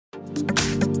In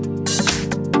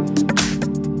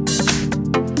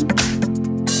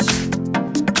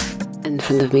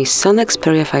front of me is SONY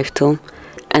Xperia 5 tool,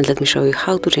 and let me show you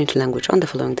how to change language on the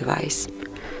following device.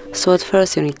 So at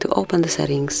first you need to open the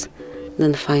settings,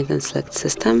 then find and select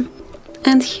system,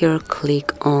 and here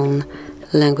click on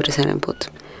languages and input.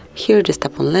 Here just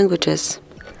tap on languages,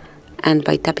 and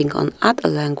by tapping on add a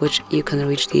language you can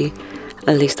reach the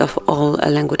list of all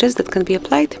languages that can be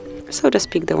applied. So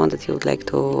just pick the one that you would like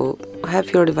to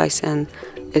have your device in.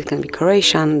 It can be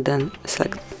Croatian, then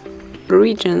select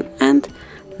region, and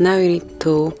now you need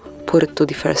to put it to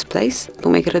the first place to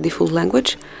make it a default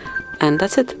language, and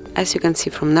that's it. As you can see,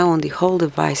 from now on the whole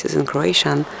device is in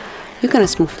Croatian. You can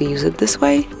smoothly use it this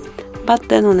way, but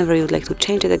then whenever you would like to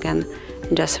change it again,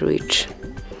 just reach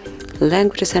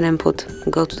languages and input,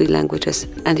 go to the languages,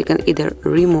 and you can either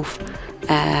remove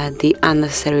the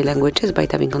unnecessary languages by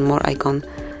tapping on more icon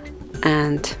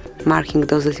and marking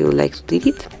those that you would like to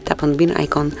delete, tap on bin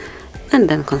icon and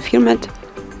then confirm it,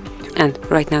 and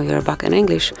right now you are back in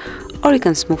English. Or you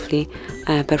can smoothly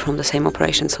perform the same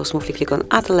operation, so smoothly click on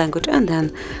add a language and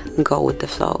then go with the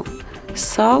flow.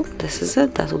 So this is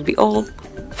it, that would be all.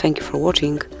 Thank you for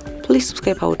watching, please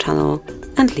subscribe our channel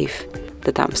and leave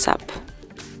the thumbs up.